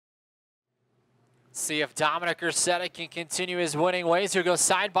See if Dominic Ursetta can continue his winning ways. He'll go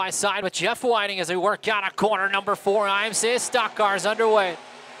side by side with Jeff Whiting as we work out of corner number 4. IMCA stock cars underway.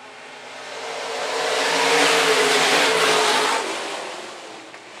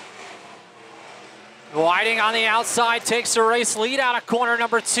 Whiting on the outside takes the race lead out of corner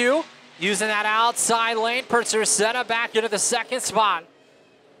number 2. Using that outside lane, puts Ursetta back into the second spot.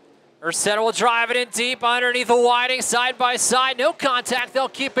 Ursetta will drive it in deep underneath the Whiting, side by side. No contact, they'll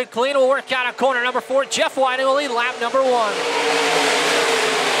keep it clean. We'll work out of corner number 4. Jeff Whiting will lead lap number 1.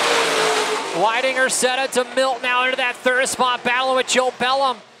 Whiting, Ursetta, DeMilt now into that third spot, battling with Joe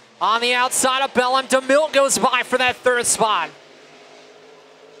Bellum. On the outside of Bellum, DeMilt goes by for that third spot.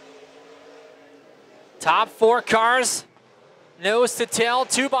 Top 4 cars, nose to tail,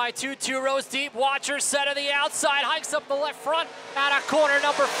 2x2, 2 rows deep. Watch Ursetta the outside, hikes up the left front out of corner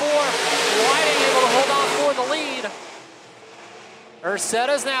number 4. Whiting able to hold on for the lead.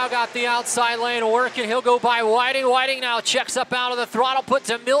 Ursetta's now got the outside lane working. He'll go by Whiting. Whiting now checks up out of the throttle,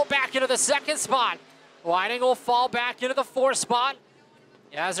 puts DeMilt back into the second spot. Whiting will fall back into the 4th spot.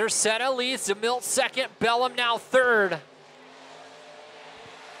 As Ursetta leads, DeMilt second, Bellum now third.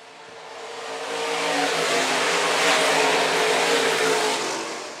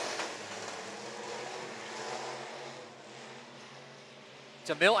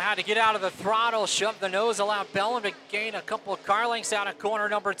 DeMilt had to get out of the throttle, shove the nose, allowed Bellum to gain a couple of car lengths out of corner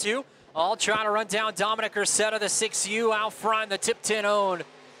number 2. All trying to run down Dominic Ursetta, the 6U out front, the Tip 10 owned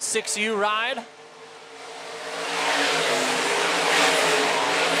 6U ride.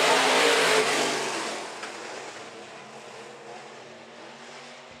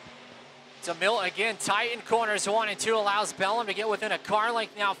 DeMilt again tight in corners 1 and 2, allows Bellum to get within a car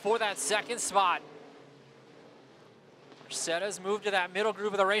length now for that second spot. Ursetta's moved to that middle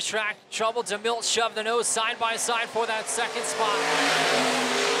groove of the racetrack. Trouble, DeMilt shoved the nose side by side for that second spot.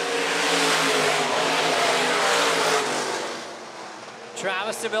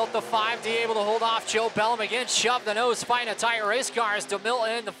 Travis DeMilt, the 5D, able to hold off Joe Bellum again. Shoved the nose, fighting a tight race car as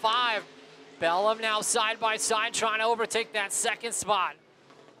DeMilt in the 5. Bellum now side by side, trying to overtake that second spot.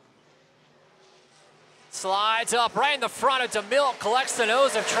 Slides up right in the front of DeMilt, collects the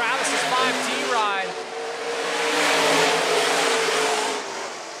nose of Travis's 5D ride.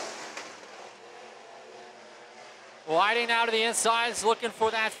 Whiting now to the insides, looking for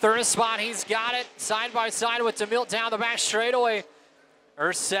that third spot. He's got it side by side with DeMilt down the back straightaway.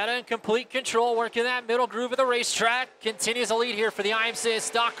 Ursetta in complete control, working that middle groove of the racetrack. Continues the lead here for the IMCA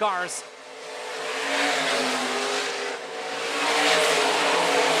stock cars.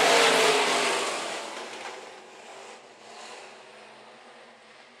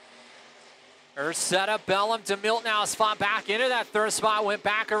 Ursetta, Bellum, DeMilt now spot back into that third spot, went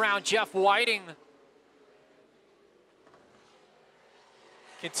back around Jeff Whiting.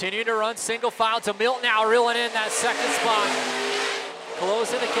 Continue to run single file. DeMilt now reeling in that second spot.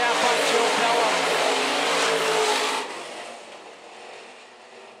 Closing the gap on Joe Bellum.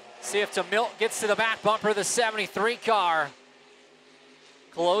 See if DeMilt gets to the back bumper of the 73 car.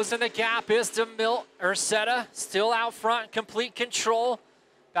 Closing the gap is DeMilt. Ursetta still out front, complete control.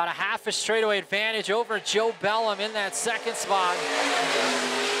 About a half a straightaway advantage over Joe Bellum in that second spot.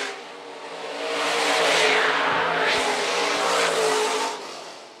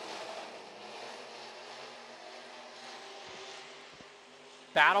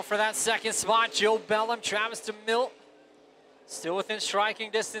 Battle for that second spot, Joe Bellum, Travis DeMilt. Still within striking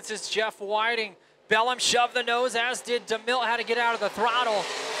distance is Jeff Whiting. Bellum shoved the nose, as did DeMilt, had to get out of the throttle.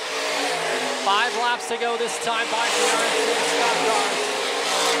 5 laps to go this time by the stock cars.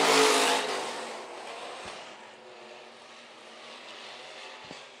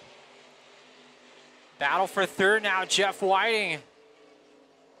 Battle for third now, Jeff Whiting.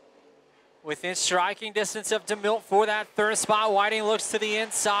 Within striking distance of DeMilt for that third spot. Whiting looks to the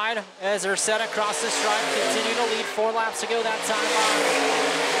inside as Ursetta crosses stripe. Continue to lead, 4 laps to go that time by.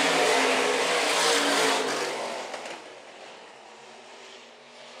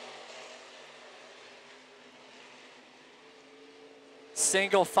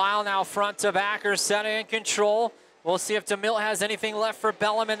 Single file now front to back. Ursetta in control. We'll see if DeMilt has anything left for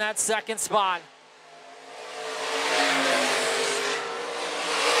Bellum in that second spot.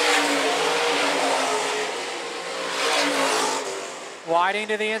 Whiting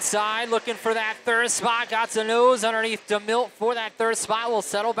to the inside, looking for that third spot. Got the nose underneath DeMilt for that third spot. We'll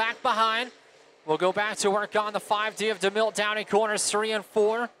settle back behind. We'll go back to work on the 5D of DeMilt down in corners 3 and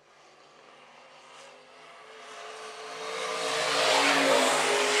 4.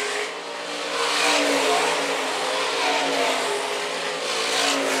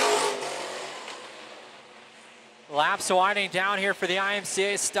 Laps winding down here for the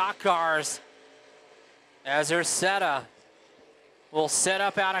IMCA stock cars. As Urseta will set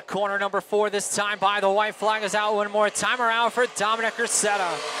up out of corner number 4 this time by the white flag is out one more time around for Dominic Urseta.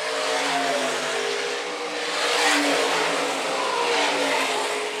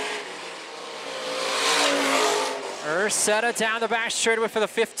 Urseta down the back straightaway for the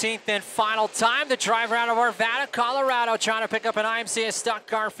 15th and final time. The driver out of Arvada, Colorado, trying to pick up an IMCA Stock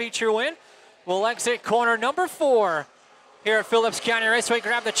Car feature win. Will exit corner number 4 here at Phillips County Raceway.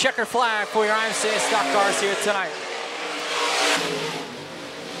 Grab the checker flag for your IMCA Stock Cars here tonight.